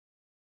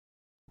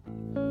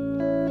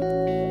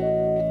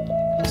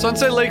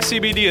Sunset Lake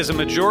CBD is a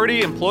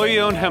majority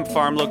employee-owned hemp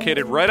farm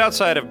located right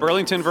outside of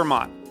Burlington,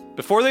 Vermont.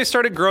 Before they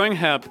started growing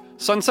hemp,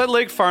 Sunset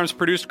Lake Farms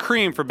produced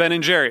cream for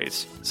Ben &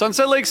 Jerry's.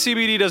 Sunset Lake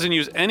CBD doesn't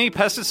use any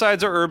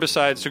pesticides or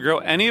herbicides to grow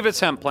any of its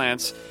hemp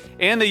plants,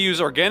 and they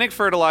use organic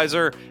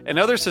fertilizer and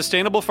other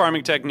sustainable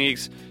farming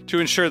techniques to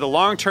ensure the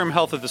long-term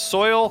health of the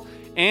soil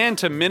and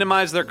to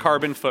minimize their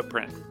carbon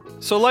footprint.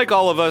 So like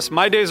all of us,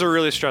 my days are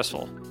really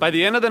stressful. By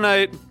the end of the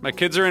night, my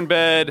kids are in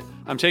bed,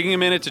 I'm taking a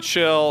minute to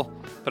chill,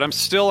 but I'm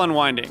still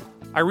unwinding.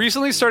 I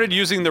recently started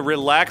using the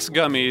Relax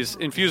gummies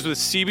infused with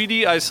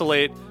CBD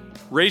isolate,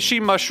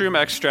 reishi mushroom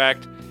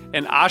extract,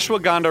 and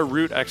ashwagandha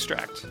root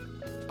extract.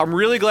 I'm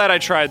really glad I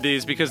tried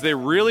these because they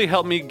really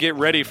helped me get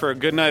ready for a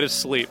good night of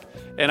sleep,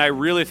 and I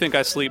really think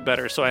I sleep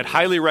better, so I'd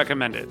highly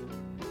recommend it.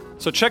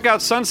 So check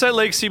out Sunset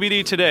Lake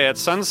CBD today at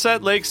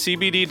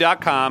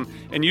sunsetlakecbd.com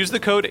and use the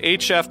code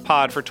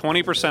HFPOD for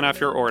 20% off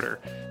your order.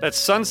 That's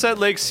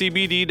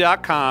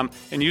sunsetlakecbd.com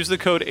and use the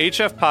code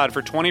HFPOD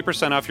for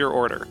 20% off your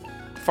order.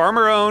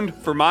 Farmer-owned,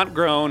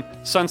 Vermont-grown,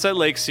 Sunset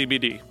Lake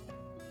CBD.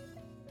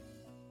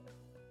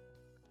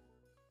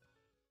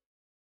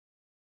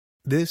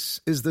 This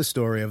is the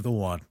story of the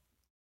one.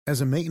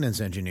 As a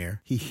maintenance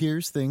engineer, he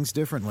hears things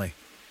differently.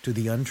 To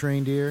the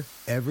untrained ear,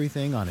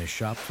 everything on his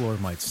shop floor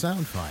might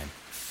sound fine,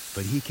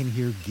 but he can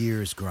hear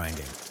gears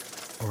grinding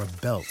or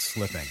a belt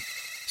slipping.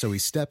 So he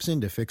steps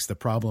in to fix the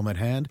problem at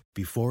hand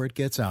before it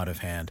gets out of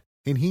hand.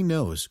 And he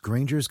knows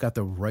Grainger's got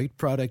the right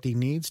product he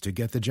needs to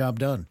get the job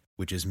done,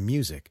 which is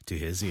music to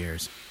his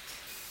ears.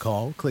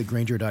 Call, click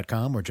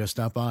Grainger.com, or just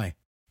stop by.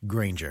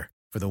 Grainger,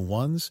 for the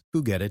ones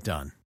who get it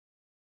done.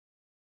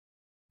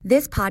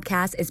 This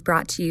podcast is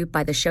brought to you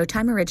by the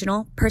Showtime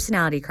original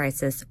Personality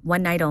Crisis,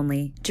 One Night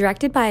Only.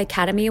 Directed by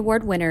Academy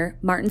Award winner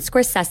Martin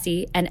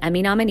Scorsese and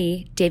Emmy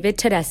nominee David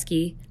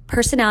Tedeschi,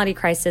 Personality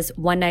Crisis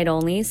One Night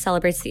Only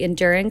celebrates the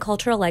enduring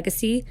cultural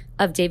legacy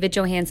of David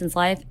Johansen's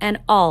life and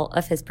all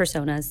of his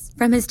personas.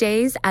 From his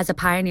days as a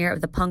pioneer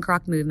of the punk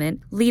rock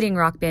movement, leading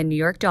rock band New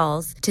York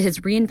Dolls, to his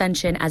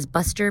reinvention as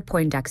Buster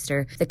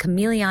Poindexter, the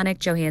chameleonic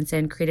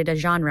Johansen created a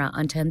genre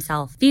unto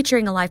himself.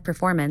 Featuring a live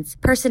performance,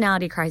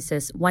 Personality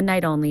Crisis One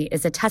Night Only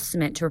is a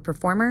testament to a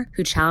performer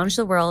who challenged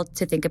the world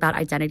to think about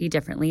identity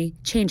differently,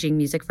 changing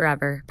music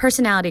forever.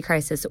 Personality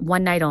Crisis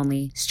One Night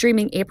Only,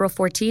 streaming April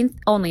 14th,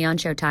 only on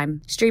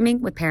Showtime.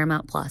 Streaming with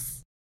Paramount Plus.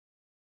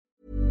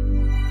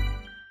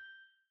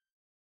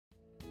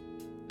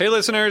 Hey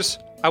listeners,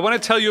 I want to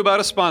tell you about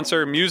a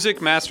sponsor, Music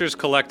Masters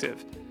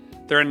Collective.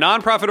 They're a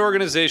nonprofit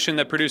organization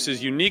that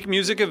produces unique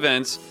music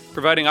events,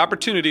 providing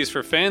opportunities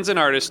for fans and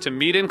artists to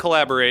meet and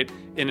collaborate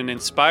in an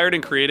inspired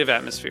and creative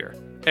atmosphere.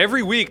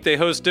 Every week they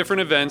host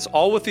different events,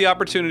 all with the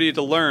opportunity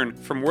to learn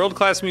from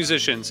world-class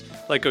musicians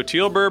like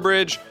Oteil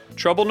Burbridge,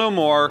 Trouble No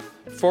More,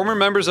 former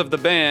members of the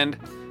band,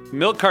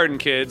 Milk Carton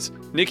Kids,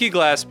 Nikki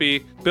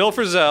Glaspie, Bill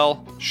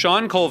Frisell,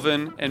 Sean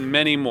Colvin, and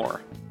many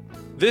more.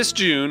 This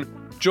June,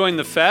 join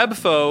the Fab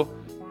Four,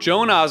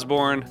 Joan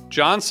Osborne,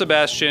 John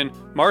Sebastian,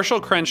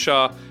 Marshall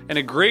Crenshaw, and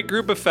a great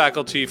group of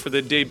faculty for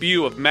the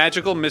debut of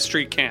Magical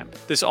Mystery Camp.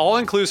 This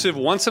all-inclusive,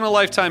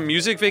 once-in-a-lifetime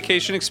music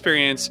vacation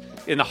experience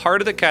in the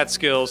heart of the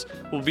Catskills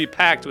will be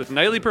packed with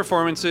nightly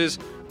performances,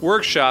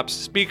 workshops,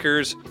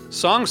 speakers,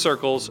 song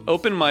circles,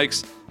 open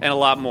mics, and a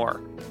lot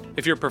more.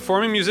 If you're a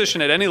performing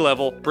musician at any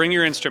level, bring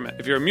your instrument.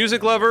 If you're a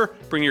music lover,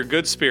 bring your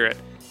good spirit.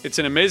 It's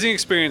an amazing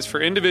experience for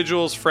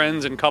individuals,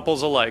 friends, and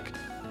couples alike.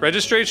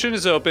 Registration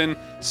is open,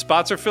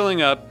 spots are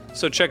filling up,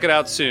 so check it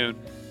out soon.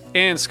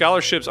 And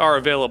scholarships are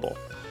available.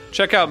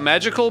 Check out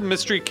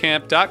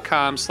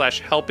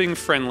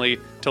magicalmysterycamp.com/helpingfriendly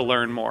to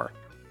learn more.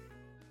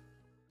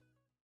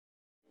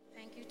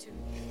 Thank you too.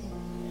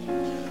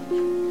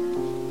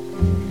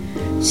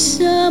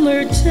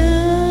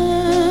 Summertime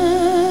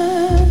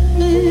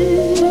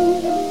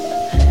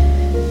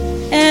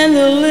and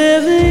the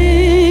living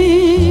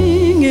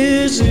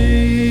is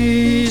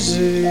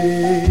easy.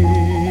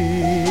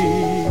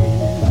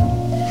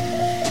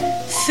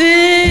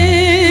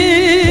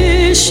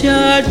 Fish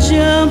are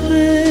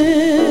jumping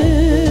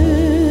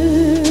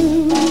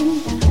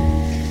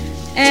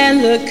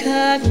and the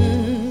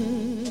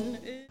cotton.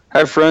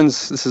 Hi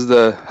friends, this is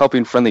the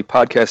Helping Friendly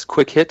Podcast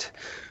Quick Hit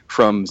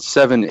from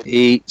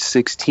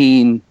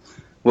 7/8/16,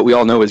 what we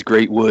all know as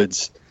Great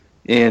Woods.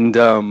 And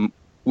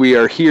we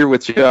are here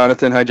with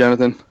Jonathan. Hi,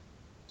 Jonathan.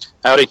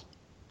 Howdy.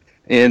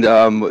 And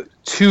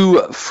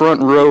two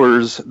front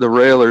rowers, the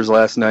Railers,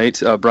 last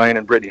night, Brian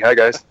and Brittany. Hi,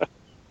 guys.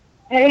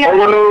 Hey.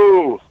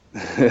 Hello.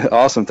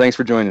 Awesome. Thanks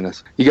for joining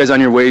us. You guys on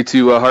your way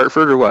to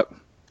Hartford or what?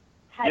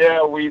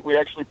 Yeah, we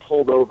actually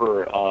pulled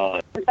over.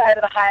 The side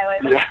of the highway.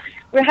 Yeah.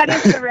 We're heading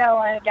to the rail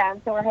line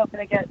again, so we're hoping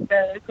to get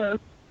fairly close.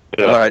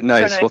 Yeah. All right,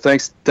 nice. Well,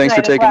 thanks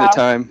for taking the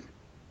time.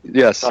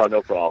 Yes. Oh,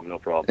 no problem.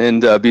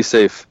 And be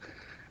safe,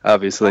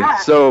 obviously. Yeah.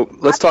 So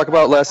let's talk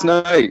about last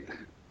night.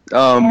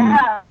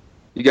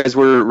 You guys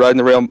were riding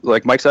the rail,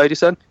 like Mike's side, you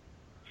said?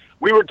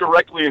 We were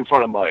directly in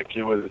front of Mike.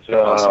 It was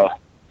Awesome.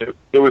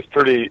 it was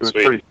pretty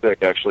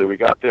sick, actually. We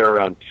got there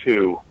around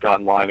 2, got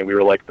in line, and we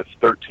were like the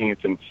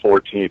 13th and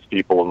 14th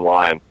people in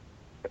line.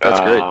 That's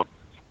great.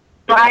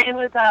 Brian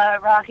was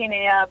rocking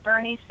a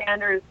Bernie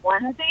Sanders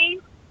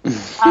onesie.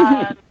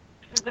 It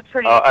was a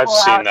pretty I've cool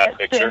seen outfit, that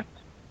picture.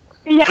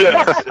 too.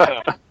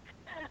 Yeah.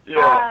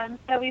 Yeah.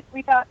 So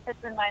we thought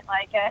Kristen might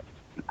like it.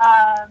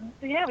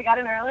 So yeah, we got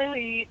in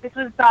early. We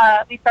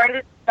started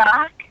at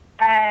stock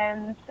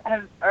and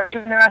are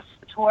doing the rest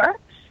of the tour.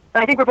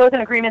 But I think we're both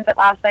in agreement that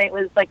last night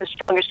was like the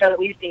strongest show that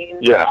we've seen.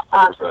 Yeah.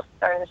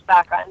 Starting this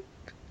stock run.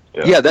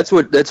 Yeah, that's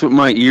what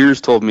my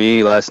ears told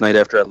me last night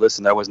after I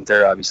listened. I wasn't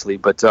there, obviously,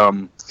 but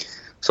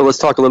so let's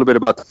talk a little bit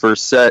about the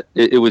first set.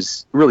 It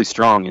was really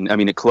strong, and I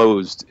mean, it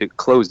closed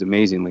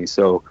amazingly.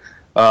 So,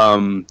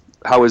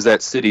 how was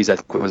that Cities? I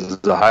think was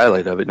the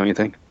highlight of it, don't you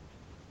think?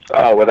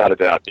 Oh, without a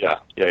doubt, yeah.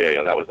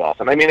 That was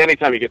awesome. I mean,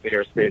 anytime you get to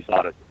hear Space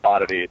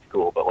Oddity, it's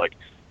cool. But like,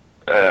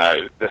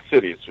 the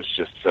Cities was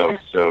just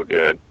so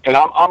good. And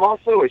I'm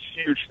also a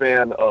huge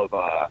fan of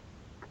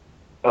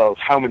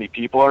How Many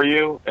People Are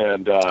You?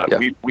 And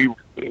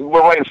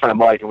we're right in front of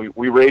Mike, and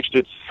we raged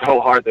it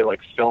so hard they like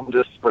filmed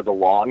us for the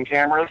lawn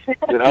cameras.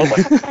 You know,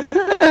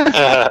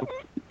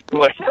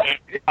 like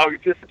I was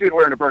just a dude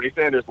wearing a Bernie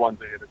Sanders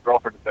onesie, and his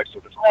girlfriend is next to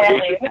this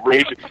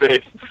raging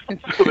face.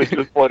 So they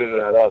just pointed it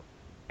at us.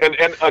 And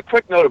a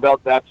quick note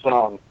about that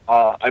song.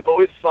 I've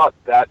always thought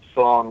that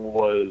song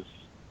was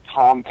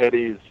Tom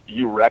Petty's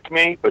 "You Wreck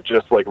Me," but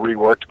just like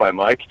reworked by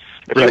Mike.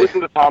 If you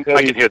listen to Tom Petty's,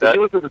 I can hear that. If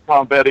you listen to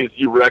Tom Petty's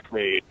 "You Wreck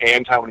Me"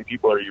 and "How Many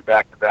People Are You"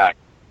 back to back,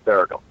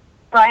 hysterical.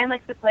 Brian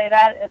likes to play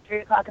that at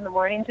 3 o'clock in the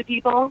morning to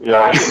people.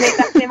 Yeah. To make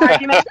that same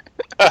argument.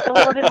 It's a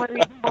little bit more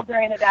reasonable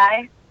during the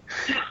day.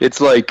 It's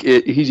like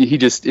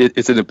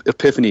it's an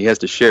epiphany he has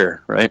to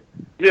share, right?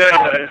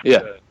 Yeah.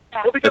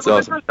 Well, because That's when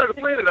awesome. I first started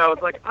playing it, I was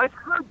like, I've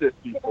heard this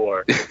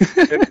before.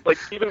 And like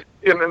and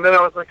then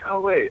I was like,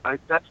 oh wait,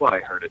 that's why I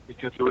heard it,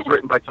 because it was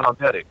written by Tom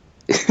Petty.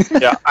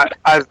 Yeah,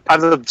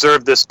 I've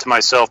observed this to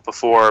myself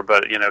before,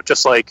 but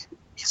just like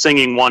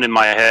singing one in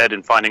my head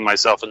and finding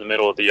myself in the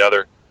middle of the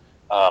other,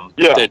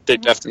 they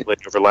definitely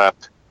overlap.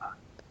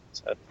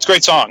 So, it's a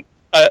great song.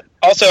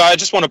 Also, I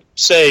just want to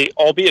say,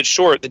 albeit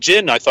short, the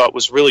Gin I thought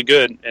was really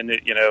good, and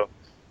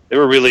they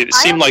were really. It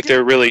seemed like they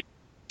were really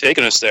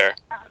taking us there.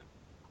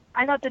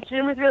 I thought the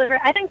Gin was really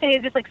great. I think they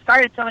just like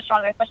started so much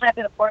stronger, especially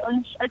after the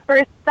Portland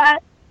first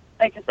set.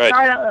 Like to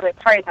start out like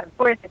party time,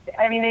 4:60.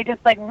 I mean, they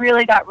just like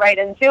really got right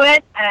into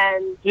it,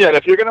 and and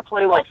if you're gonna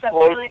play like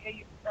slow,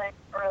 really, like,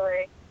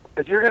 early.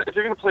 if you're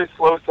gonna play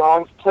slow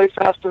songs, play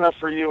Fast Enough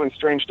for You and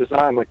Strange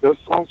Design. Like those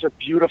songs are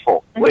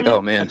beautiful. Like,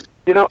 Oh man.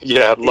 Yeah, I love you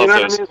know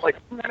those. what I mean?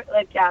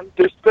 Like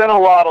there's been a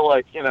lot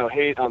of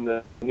hate on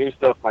the new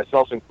stuff,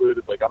 myself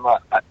included. Like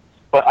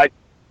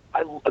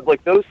I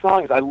like those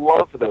songs. I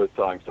love those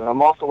songs, and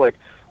I'm also like,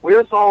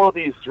 where's all of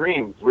these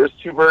dreams? Where's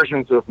 2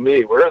 versions of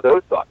me? Where are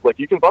those songs? Like,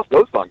 you can bust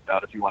those songs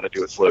out if you want to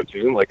do a slow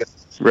tune. Like,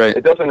 Right.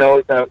 it doesn't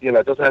always have,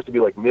 it doesn't have to be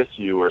like Miss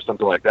You or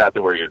something like that,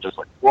 where you're just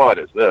like, what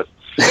is this?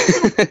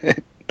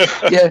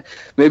 Yeah,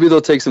 maybe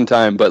they'll take some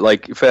time, but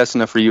like Fast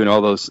Enough for You and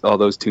all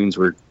those tunes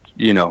were,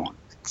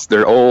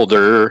 they're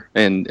older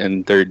and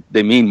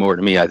they mean more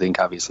to me, I think,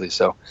 obviously.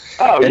 So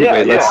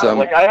anyway, let's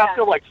like I have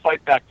to like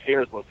fight back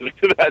tears listening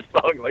to that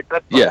song. Like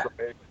that song's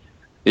amazing.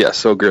 Yeah,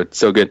 so good.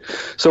 So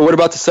what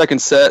about the second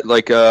set?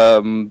 Like,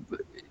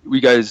 we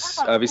guys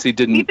obviously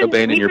didn't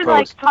abandon your post.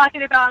 We've been like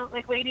talking about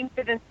like waiting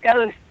for this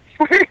ghost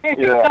for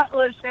a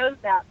couple of shows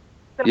now.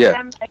 So for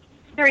them, like,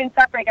 during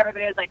set break,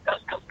 everybody was like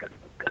ghost,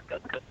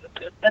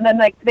 and then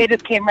like they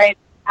just came right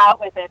out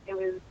with it. It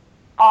was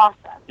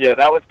awesome. Yeah,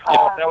 that was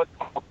called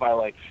by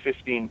like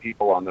 15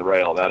 people on the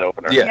rail. That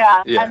opener.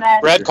 Yeah. And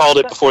then, Brad called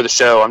it before the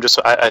show.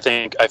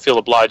 I feel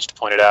obliged to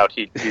point it out.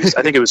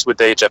 I think it was with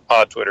the HF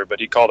Pod Twitter, but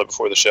he called it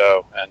before the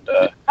show. And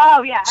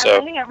I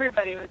so, think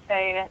everybody was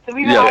saying it. So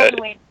we were all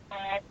waiting for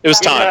it. It was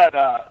time.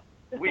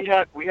 We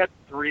had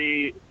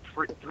three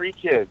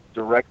kids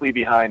directly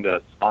behind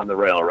us on the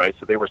rail, right?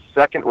 So they were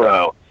second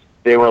row.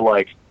 They were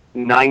like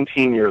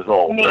 19 years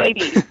old.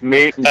 Maybe. Right?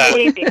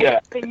 Maybe.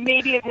 Yeah.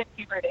 Maybe a hit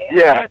puberty.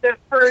 Yeah. It was their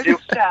first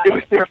show. It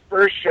was their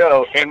first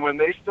show, and when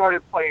they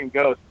started playing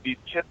Ghost, these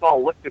kids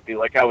all looked at me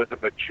like I was a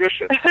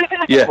magician.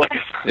 Yeah.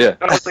 And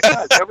I was like,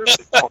 guys,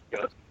 everybody calls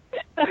Ghost.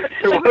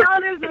 We all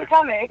knew it was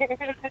coming.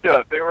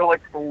 Yeah, they were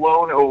like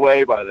blown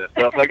away by this.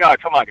 So I was like,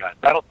 come on, guys,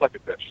 that'll suck a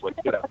bitch. Like,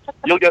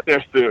 you'll get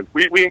there soon.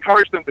 We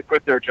encouraged them to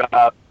quit their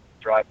job,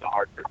 drive to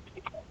Hartford.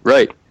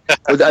 Right.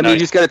 I mean, you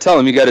just got to tell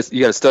them you got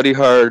to study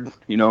hard.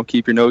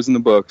 Keep your nose in the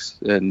books,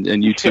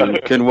 and you two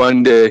can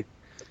one day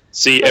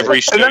see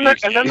every show.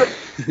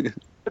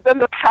 But then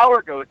the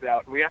power goes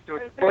out, and we have to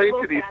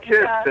explain to these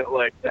kids that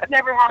like this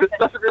never happened. This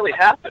doesn't really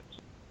happen.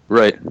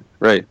 Right.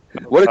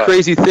 What a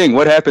crazy thing.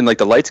 What happened? Like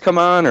the lights come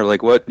on, or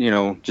like what?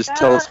 Just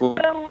tell us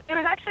what. So it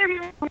was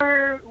actually, we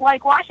were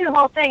like watching the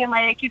whole thing, and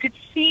like you could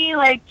see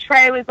like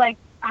Trey was like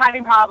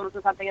having problems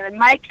with something, and then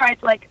Mike tried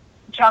to like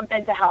jump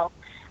in to help.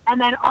 And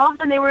then all of a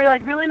sudden they were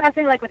like really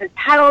messing like with his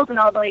pedals and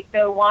all the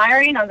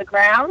wiring on the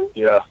ground.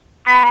 Yeah.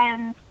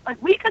 And like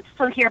we could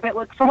still hear, but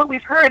like, from what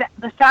we've heard,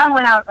 the sound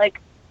went out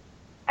like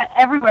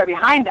everywhere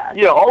behind us.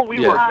 Yeah, all we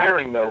were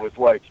hearing though was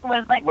like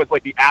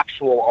the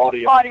actual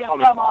audio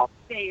from off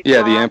stage.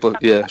 Yeah, the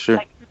yeah,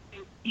 sure.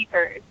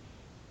 speakers.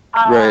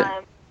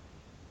 Right.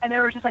 And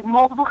there were just like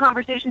multiple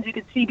conversations you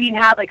could see being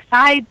had, like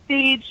side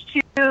stage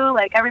too.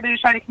 Like everybody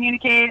was trying to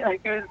communicate.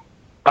 Like it was.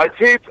 I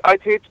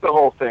taped the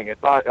whole thing.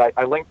 It's not.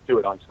 I linked to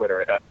it on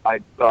Twitter.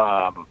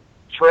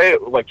 Trey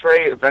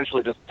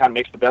eventually just kind of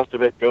makes the best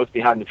of it, goes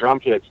behind the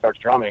drum kit, starts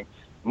drumming.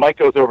 Mike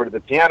goes over to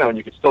the piano, and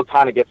you could still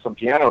kind of get some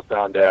piano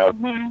sound out.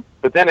 Mm-hmm.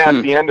 But then at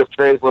the end of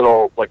Trey's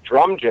little like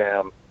drum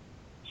jam,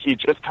 he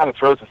just kind of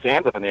throws his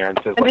hands up in the air and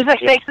says, and just like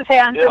shakes his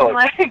hands yeah, and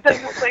like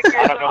doesn't like.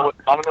 I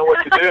don't know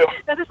what to do.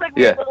 That's just like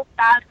Yeah. a little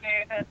sad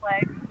move. It's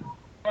like.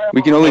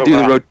 We can only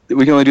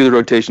do the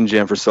rotation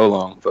jam for so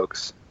long,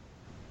 folks.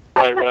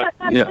 Right.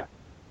 Yeah.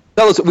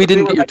 Tell us. We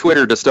didn't get your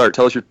Twitter to start.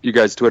 Tell us your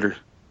guys' Twitter.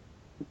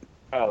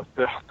 Oh,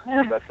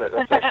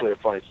 that's actually a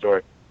funny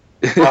story.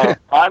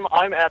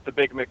 I'm at the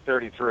Big Mick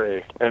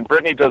 33, and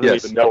Brittany doesn't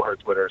Yes. even know her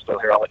Twitter, so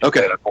here, I'll let you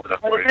Okay. say it. I pulled it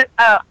up What for is you. it?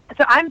 Oh,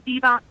 so I'm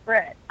Bebop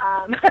Brit.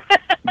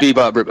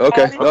 Bebop.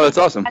 Okay. Oh, that's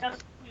awesome.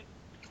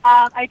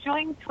 I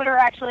joined Twitter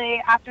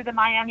actually after the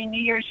Miami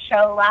New Year's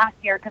show last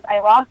year because I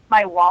lost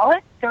my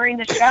wallet during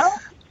the show.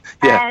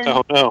 Yeah. And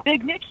Oh, no.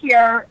 Big Nick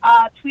here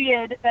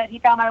tweeted that he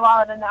found my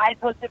wallet, and I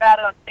posted about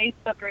it on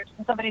Facebook groups,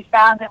 and somebody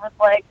found it and was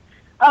like,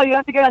 "Oh, you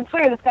have to get on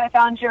Twitter. This guy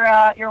found your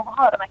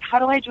wallet." I'm like, "How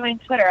do I join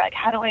Twitter? Like,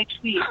 how do I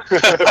tweet?"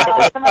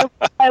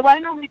 I want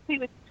to normally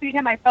tweet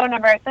him my phone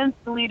number. I since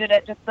deleted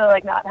it just to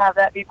like not have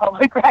that be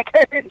public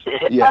record.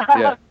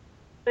 Yeah.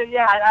 But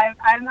yeah,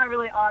 I'm not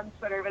really on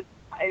Twitter, but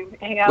I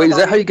hang out. Wait, with is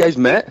that all how you these guys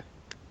met?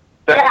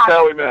 That's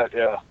how we met,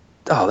 yeah.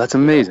 Oh, that's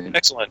amazing.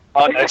 Excellent.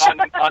 On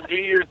New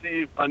Year's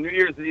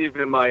Eve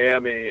in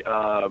Miami,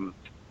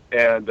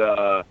 and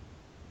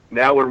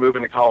now we're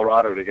moving to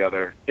Colorado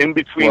together. In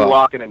between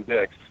Wow. Locken and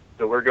Dick's,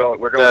 so we're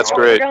going. That's home.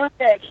 great. We're going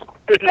big.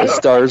 The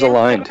stars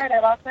aligned. I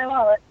lost my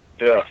wallet.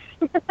 Yeah.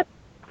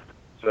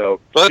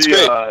 So Well, that's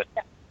great.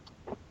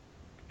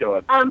 Go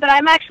ahead. But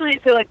I'm actually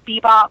like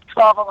Bebop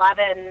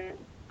 1211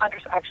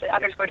 underscore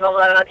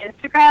 1211 on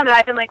Instagram, and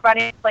I've been like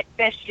running like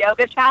Phish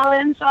yoga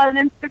challenge on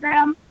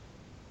Instagram,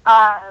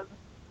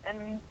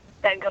 and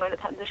been going to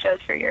tons of shows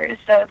for years.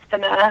 So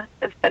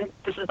this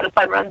has been a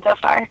fun run so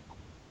far.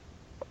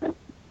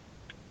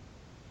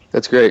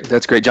 That's great.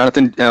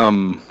 Jonathan,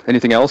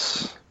 anything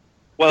else?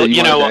 Well, that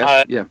you wanted know, to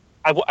ask? Yeah.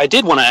 I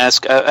did want to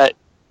ask.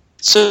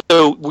 So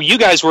you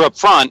guys were up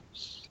front,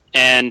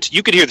 and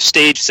you could hear the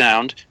stage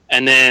sound,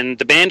 and then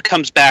the band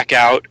comes back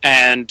out,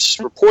 and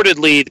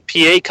reportedly the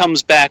PA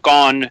comes back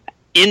on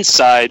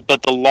inside,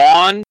 but the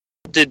lawn,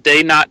 did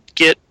they not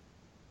get?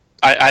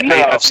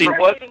 I've seen.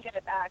 We didn't get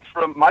it back.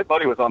 From my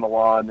buddy was on the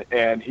lawn,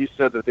 and he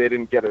said that they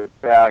didn't get it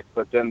back,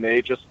 but then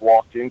they just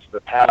walked into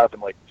the path,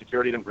 and like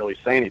security didn't really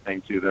say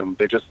anything to them.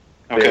 They just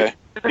Okay.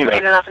 It was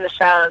late enough in the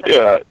show.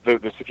 Yeah,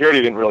 the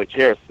security didn't really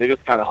care, so they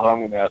just kind of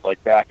hung in that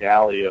like back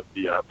alley of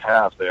the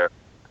path there.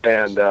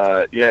 And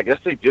yeah, I guess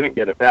they didn't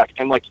get it back,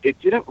 and like it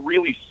didn't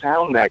really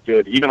sound that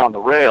good, even on the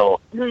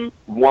rail.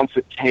 Mm-hmm. Once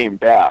it came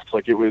back,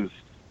 like it was,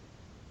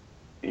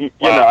 you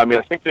Wow. know, I mean,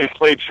 I think they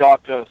played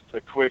chalk test,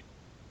 a quick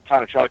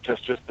kind of chalk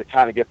test, just to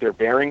kind of get their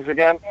bearings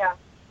again. Yeah.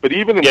 But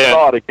even in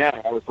Saw It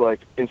Again, I was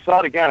like,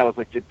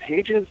 did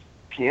Page's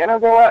piano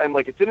go out? And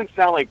like, it didn't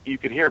sound like you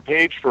could hear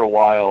Page for a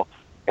while.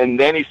 And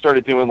then he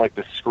started doing like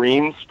the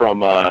screams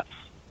from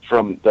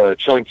the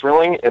Chilling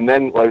Thrilling, and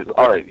then like,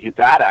 all right,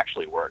 that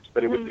actually works.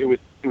 But it was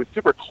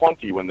super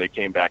clunky when they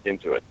came back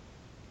into it.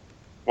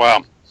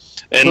 Wow.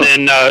 And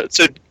then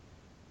so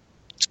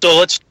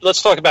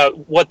let's talk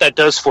about what that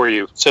does for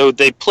you. So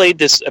they played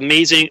this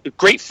amazing,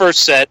 great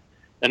first set,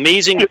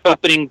 amazing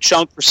opening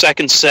chunk for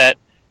second set,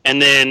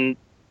 and then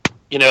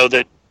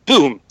that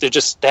boom, they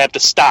have to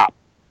stop,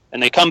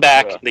 and they come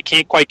back. Yeah. They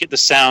can't quite get the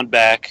sound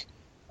back.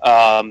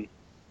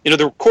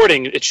 The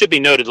recording, it should be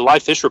noted, the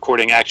live Phish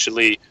recording,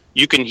 actually,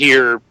 you can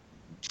hear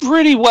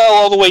pretty well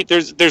all the way.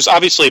 There's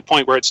obviously a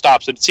point where it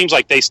stops. It seems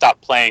like they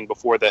stopped playing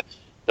before the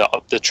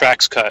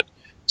tracks cut.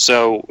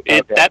 So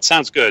that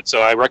sounds good.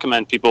 So I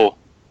recommend people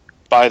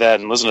buy that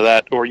and listen to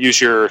that, or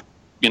use your,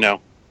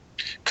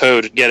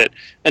 code to get it.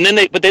 And then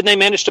they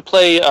managed to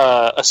play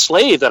a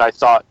Slave that I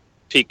thought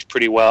peaked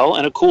pretty well,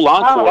 and a cool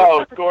encore. Oh,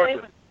 it's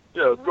gorgeous.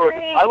 Yeah, it was gorgeous.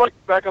 Great. I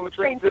liked Back on the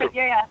Train, too.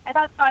 Yeah. I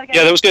thought Saw It Again.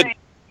 Yeah, that was good.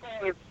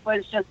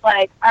 Was just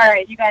like, all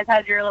right, you guys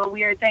had your little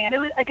weird thing, and it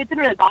was like it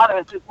didn't really bother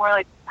us. It was more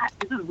like,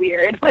 this is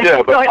weird. Like, Yeah,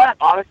 what's going on? but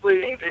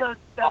honestly, It's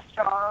so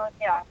strong.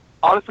 Yeah.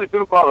 honestly, it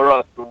didn't bother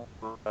us.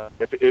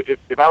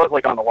 If I was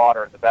like on the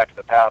water in the back of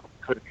the path and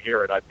couldn't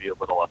hear it, I'd be a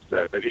little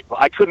upset. But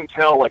I couldn't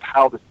tell like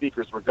how the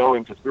speakers were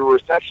going, because we were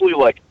essentially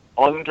like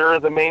under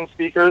the main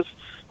speakers.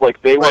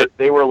 Like they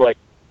were like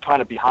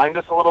kind of behind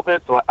us a little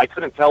bit, so I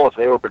couldn't tell if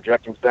they were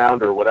projecting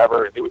sound or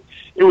whatever.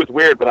 It was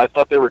weird, but I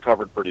thought they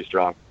recovered pretty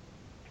strong.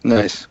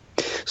 Nice.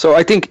 So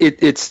I think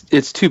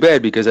it's too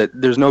bad, because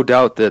there's no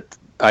doubt that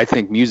I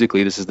think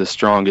musically this is the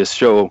strongest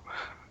show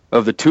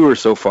of the tour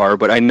so far,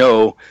 but I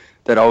know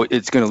that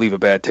it's going to leave a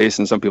bad taste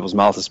in some people's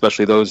mouths,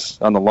 especially those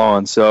on the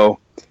lawn. So,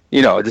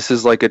 this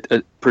is like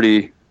a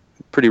pretty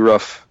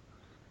rough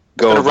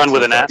go. Going to run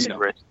with an acid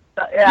race.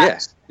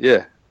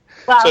 Yeah.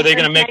 Well, So they're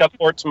going to make up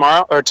for it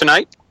tomorrow or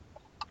tonight?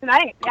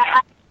 Tonight,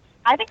 yeah.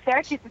 I think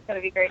Syracuse is going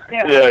to be great too.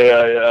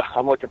 Yeah.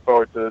 I'm looking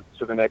forward to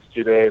the next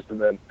 2 days, and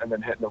then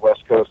hitting the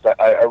West Coast.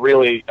 I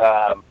really,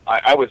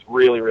 I was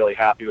really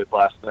happy with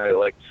last night.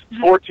 Like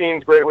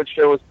 14's Greatwood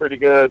show was pretty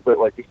good, but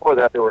like before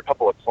that, there were a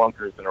couple of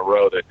clunkers in a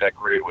row that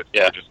Greatwood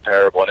was just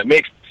terrible, and it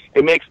makes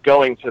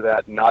going to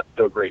that not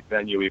so great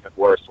venue even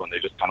worse when they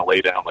just kind of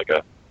lay down like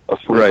a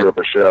sleeper of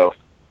a show.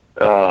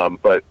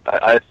 But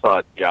I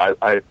thought,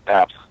 I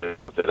absolutely.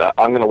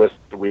 I'm going to listen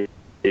to Week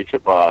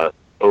of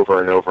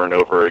over and over and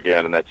over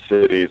again, and that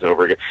city's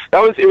over again.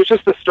 It was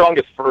just the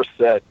strongest first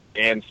set,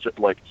 and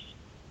like,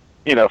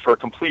 for a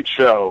complete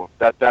show,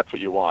 that's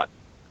what you want.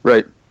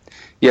 Right.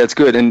 Yeah, it's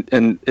good,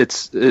 and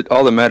it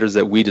all that matters is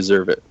that we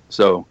deserve it.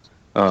 So.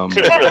 I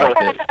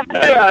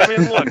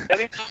mean, look,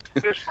 anytime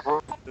Phish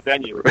runs the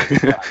venue.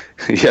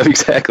 Yeah,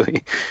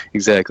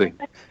 exactly.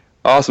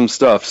 Awesome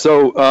stuff.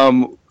 So,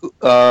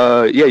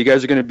 you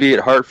guys are going to be at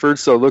Hartford.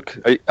 So, look,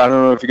 I don't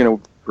know if you're going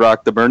to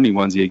rock the Bernie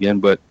onesie again,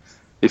 but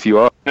if you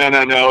are,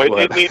 no,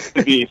 it needs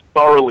to be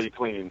thoroughly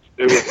cleaned.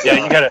 You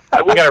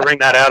gotta wring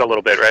that out a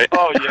little bit, right?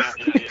 Oh yeah.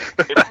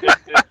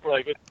 It's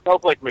like it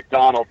smells like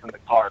McDonald's in the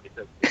car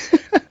because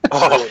it's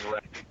really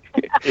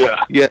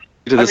yeah. Yeah.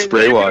 To the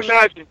spray wash.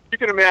 You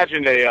can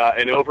imagine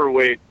an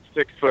overweight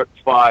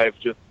 6'5"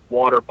 just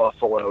water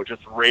buffalo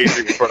just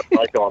raging in front of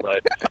Mike all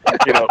night,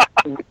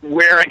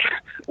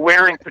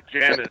 wearing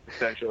pajamas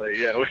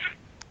essentially. Yeah.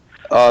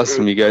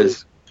 Awesome, you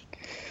guys.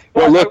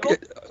 Well, look.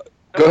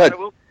 Go ahead.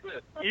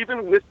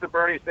 Even with the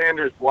Bernie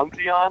Sanders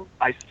onesie on,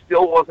 I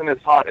still wasn't as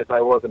hot as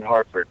I was in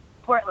Hartford.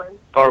 Portland.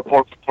 Or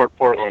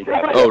Portland.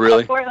 Oh,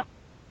 really? Portland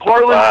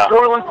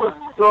was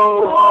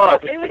so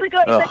hot. It was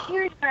like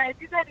here, guys.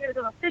 You guys are going to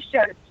go to a Phish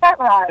show to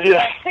Sunrise.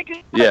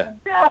 Yeah.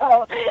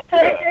 No,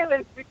 it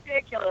was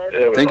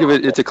ridiculous. Think of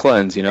it. It's a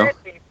cleanse, Yeah.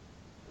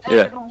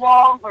 Yeah. The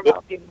walls were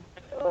melting.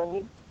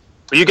 Well,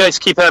 you guys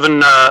keep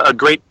having a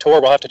great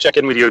tour. We'll have to check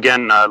in with you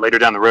again later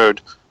down the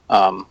road.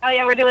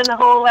 We're doing the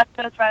whole West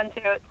Coast run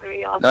too. It's going to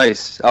be awesome.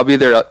 Nice. I'll be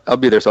there.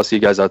 So I'll see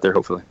you guys out there,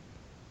 hopefully.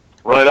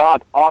 Right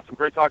on. Awesome.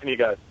 Great talking to you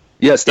guys.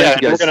 Yes,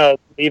 thank you guys. We're going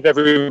to leave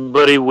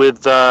everybody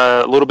with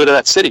a little bit of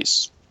that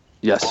Cities.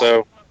 Yes.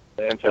 So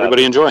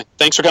everybody enjoy.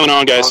 Thanks for coming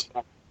on, guys.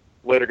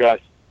 Later, guys.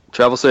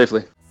 Travel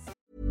safely.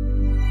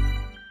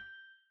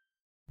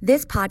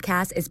 This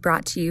podcast is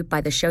brought to you by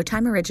the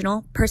Showtime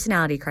original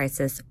Personality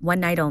Crisis, One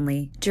Night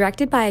Only.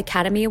 Directed by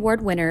Academy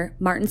Award winner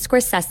Martin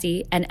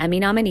Scorsese and Emmy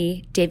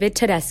nominee David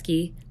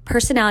Tedeschi,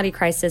 Personality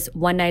Crisis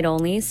One Night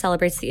Only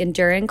celebrates the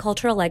enduring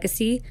cultural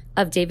legacy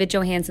of David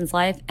Johansen's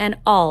life and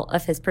all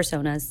of his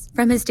personas.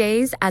 From his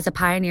days as a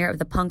pioneer of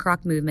the punk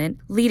rock movement,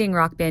 leading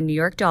rock band New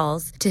York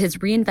Dolls, to his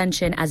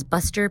reinvention as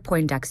Buster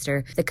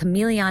Poindexter, the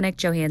chameleonic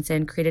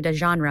Johansen created a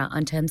genre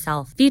unto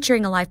himself.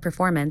 Featuring a live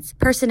performance,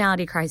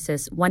 Personality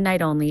Crisis One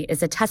Night Only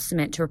is a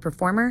testament to a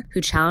performer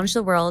who challenged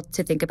the world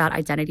to think about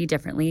identity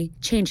differently,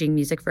 changing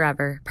music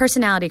forever.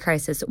 Personality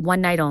Crisis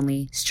One Night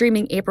Only,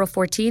 streaming April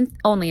 14th,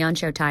 only on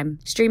Showtime.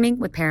 Streaming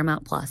with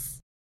Paramount Plus.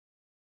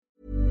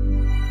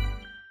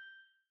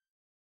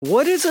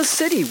 What is a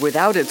city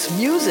without its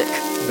music?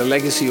 The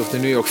legacy of the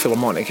New York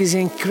Philharmonic is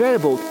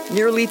incredible.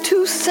 Nearly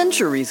 2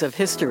 centuries of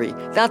history.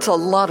 That's a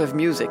lot of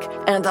music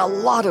and a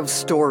lot of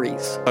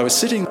stories. I was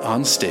sitting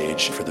on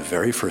stage for the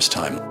very first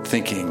time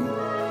thinking,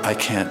 I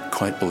can't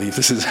quite believe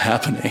this is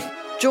happening.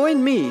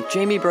 Join me,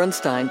 Jamie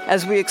Bernstein,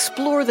 as we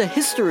explore the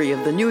history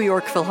of the New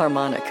York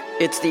Philharmonic.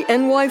 It's the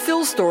NY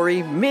Phil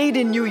story made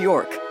in New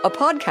York, a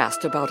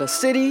podcast about a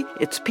city,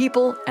 its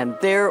people, and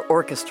their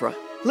orchestra.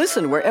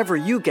 Listen wherever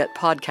you get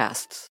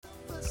podcasts.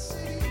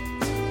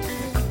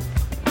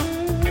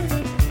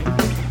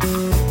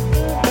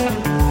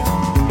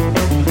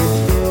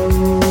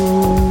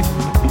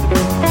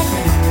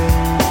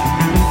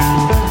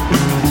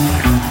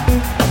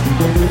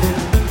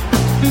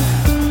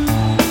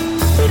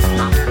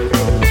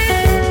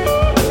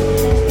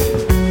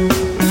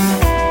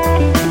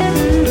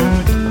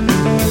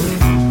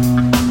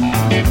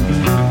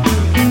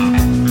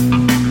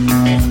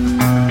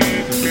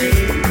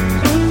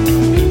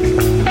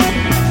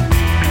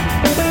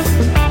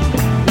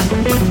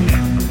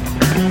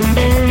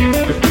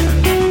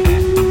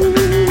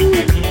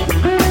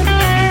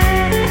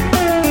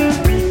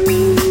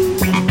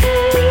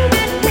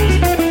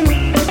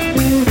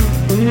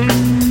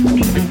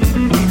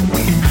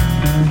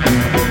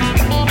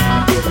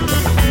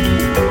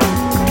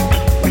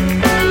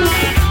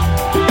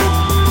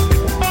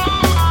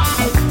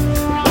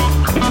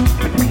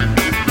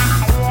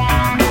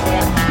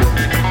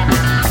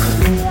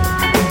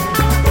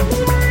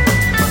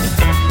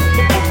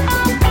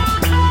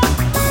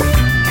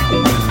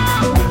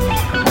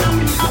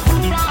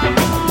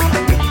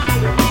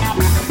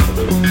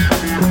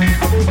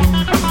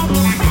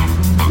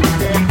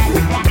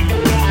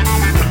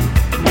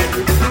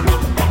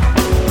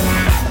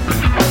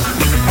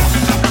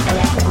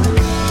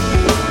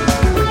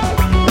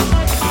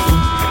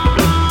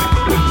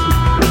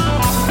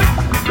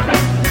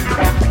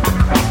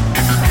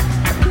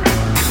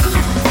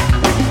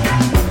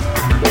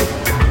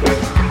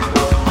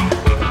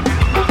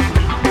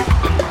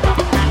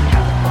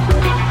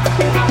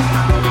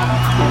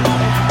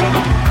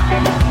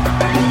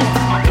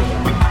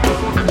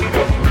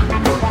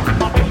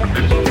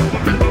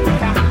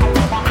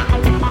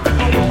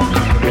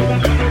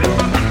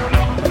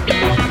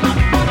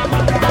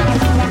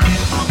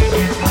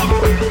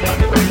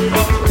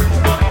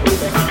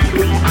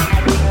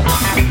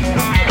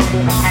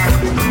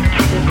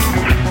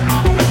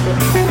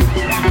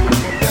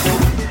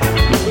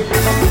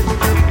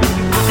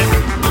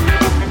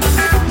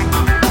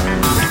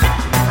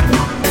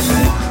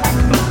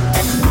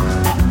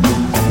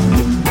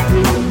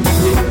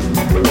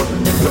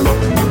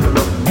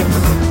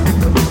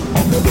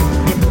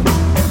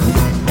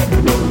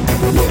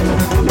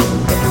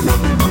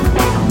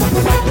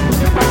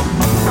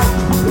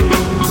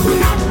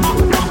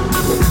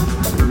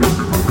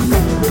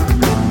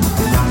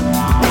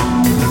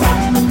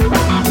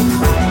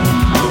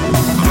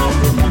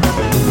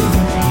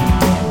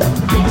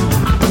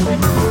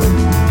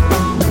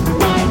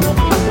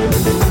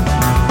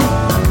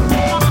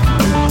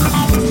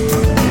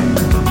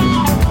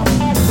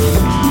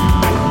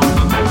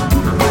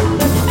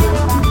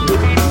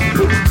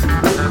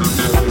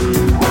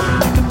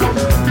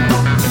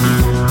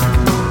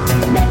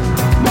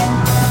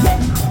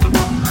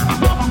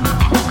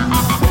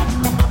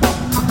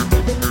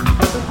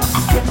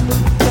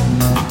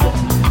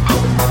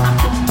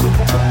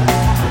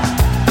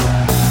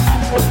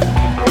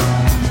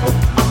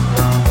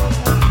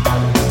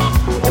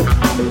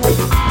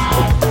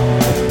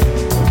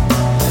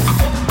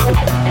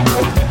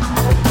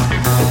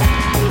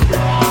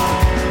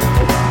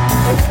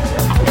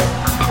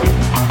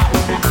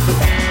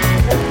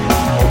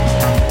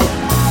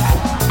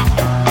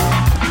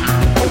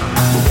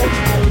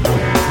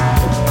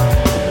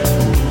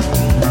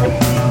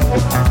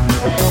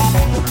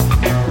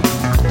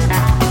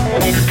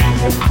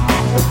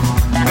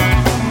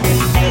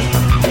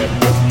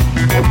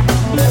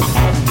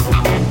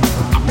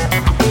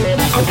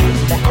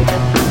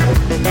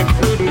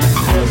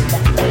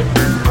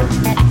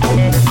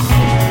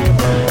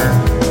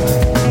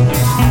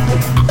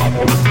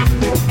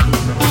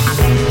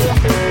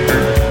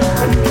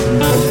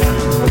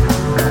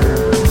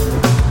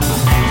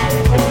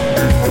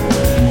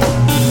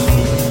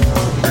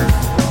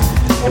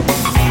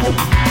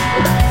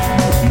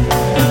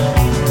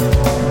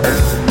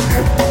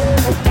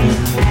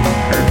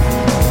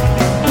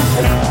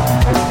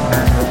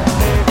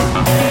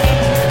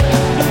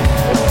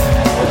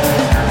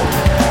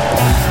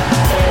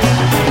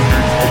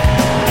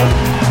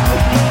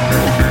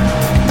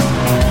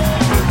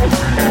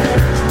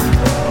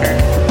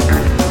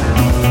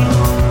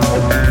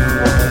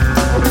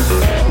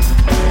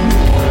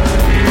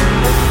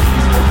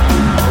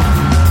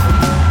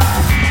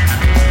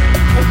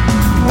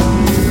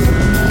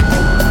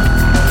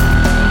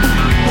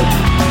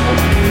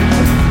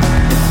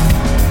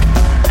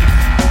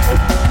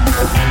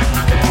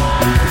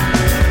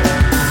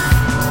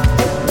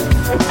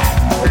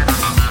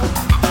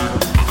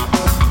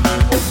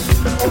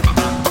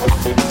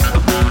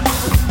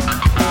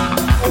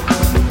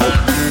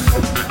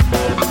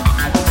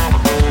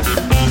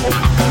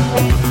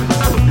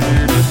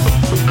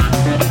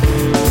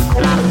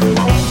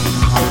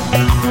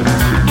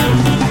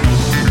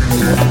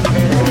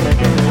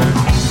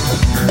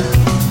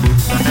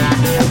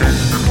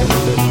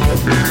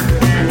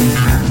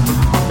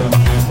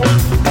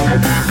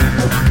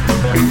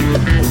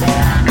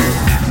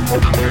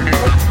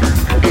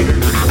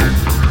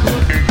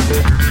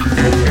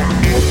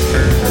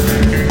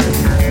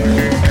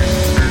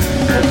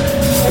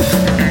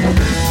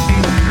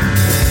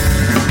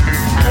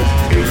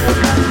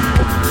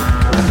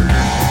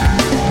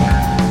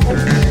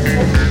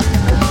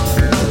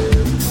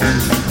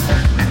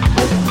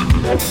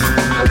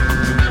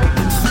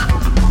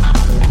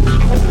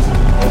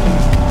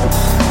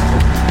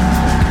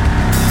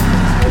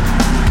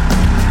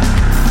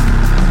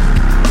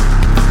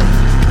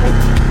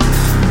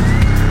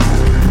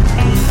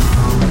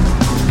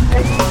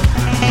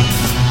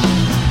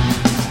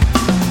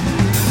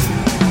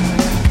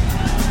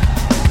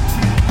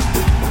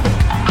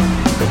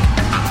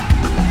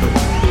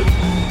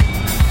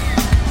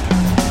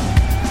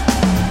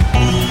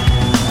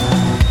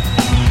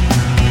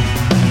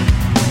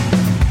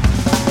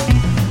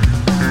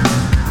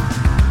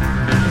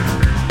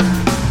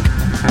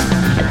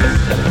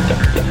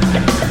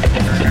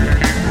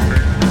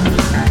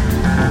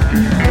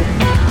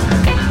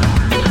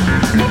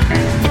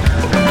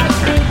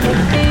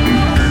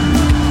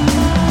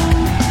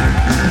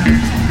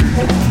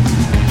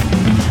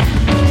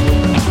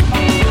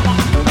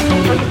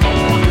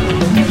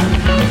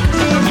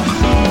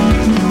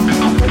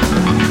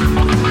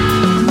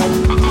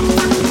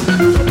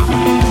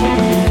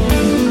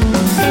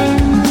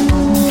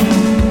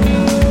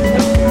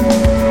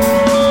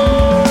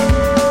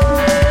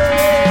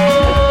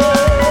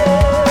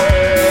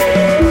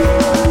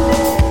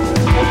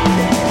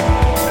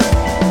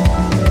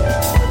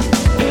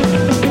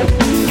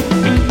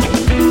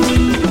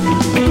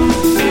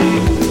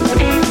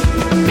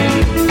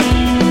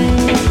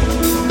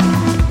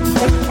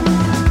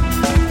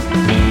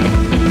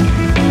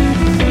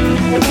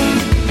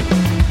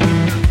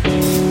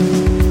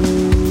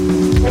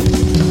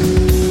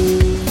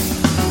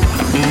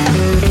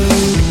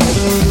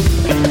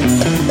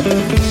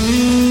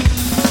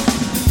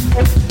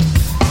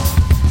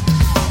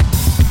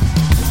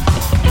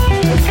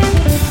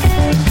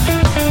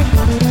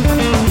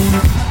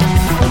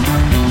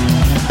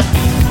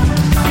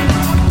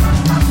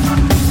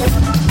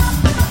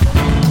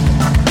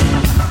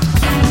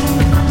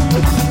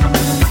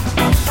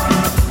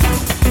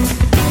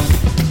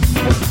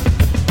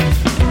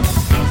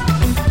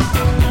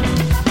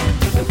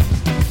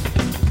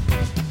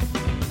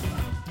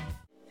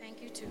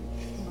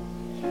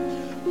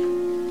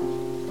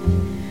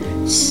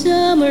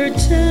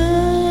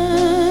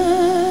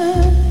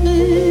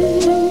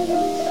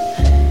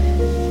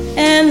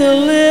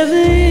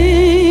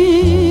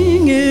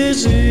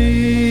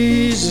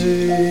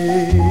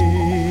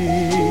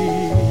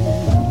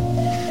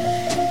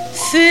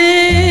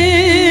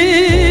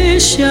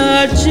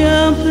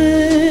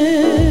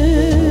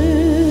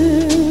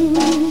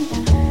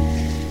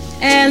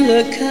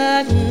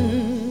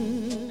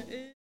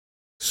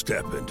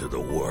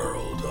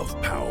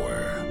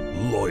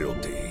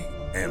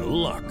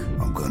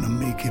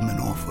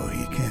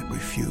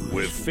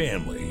 With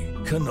family,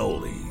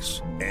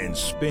 cannolis, and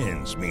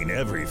spins mean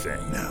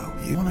everything. Now,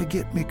 you want to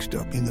get mixed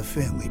up in the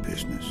family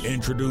business.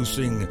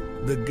 Introducing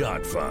The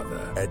Godfather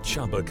at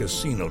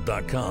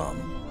ChumbaCasino.com.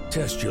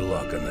 Test your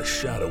luck in the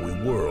shadowy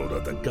world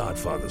of The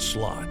Godfather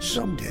slot.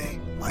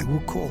 Someday, I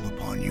will call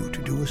upon you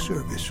to do a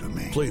service for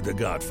me. Play The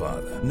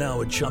Godfather,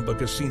 now at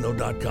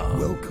ChumbaCasino.com.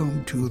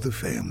 Welcome to the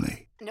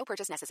family. No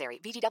purchase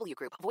necessary. VGW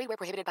Group. Void where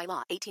prohibited by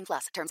law.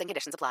 18+. Terms and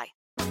conditions apply.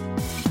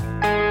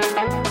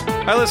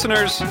 Hi,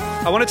 listeners.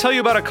 I want to tell you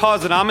about a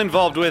cause that I'm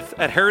involved with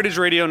at Heritage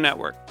Radio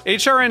Network.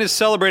 HRN is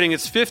celebrating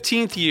its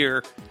 15th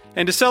year,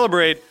 and to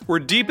celebrate, we're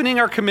deepening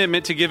our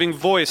commitment to giving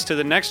voice to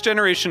the next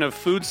generation of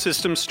food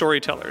system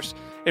storytellers,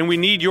 and we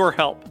need your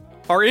help.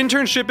 Our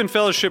internship and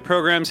fellowship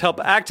programs help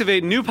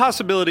activate new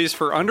possibilities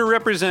for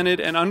underrepresented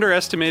and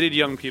underestimated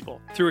young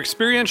people through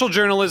experiential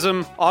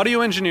journalism,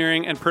 audio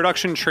engineering, and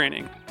production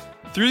training.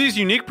 Through these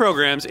unique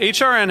programs,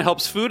 HRN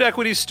helps food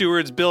equity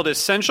stewards build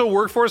essential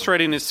workforce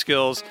readiness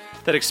skills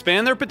that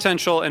expand their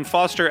potential and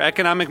foster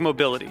economic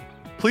mobility.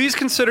 Please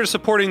consider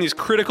supporting these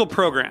critical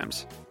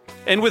programs.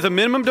 And with a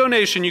minimum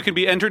donation, you can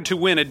be entered to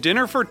win a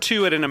dinner for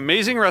two at an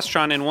amazing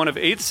restaurant in one of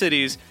 8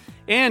 cities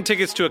and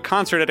tickets to a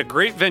concert at a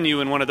great venue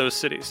in one of those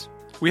cities.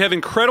 We have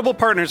incredible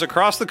partners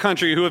across the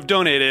country who have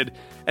donated,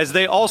 as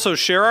they also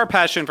share our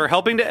passion for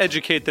helping to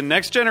educate the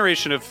next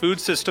generation of food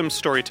system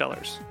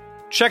storytellers.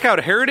 Check out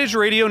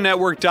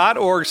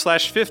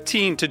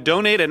heritageradionetwork.org/15 to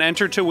donate and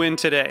enter to win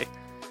today.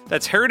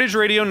 That's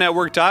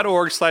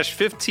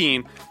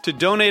heritageradionetwork.org/15 to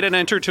donate and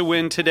enter to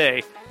win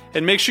today.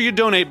 And make sure you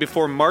donate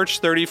before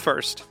March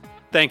 31st.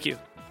 Thank you.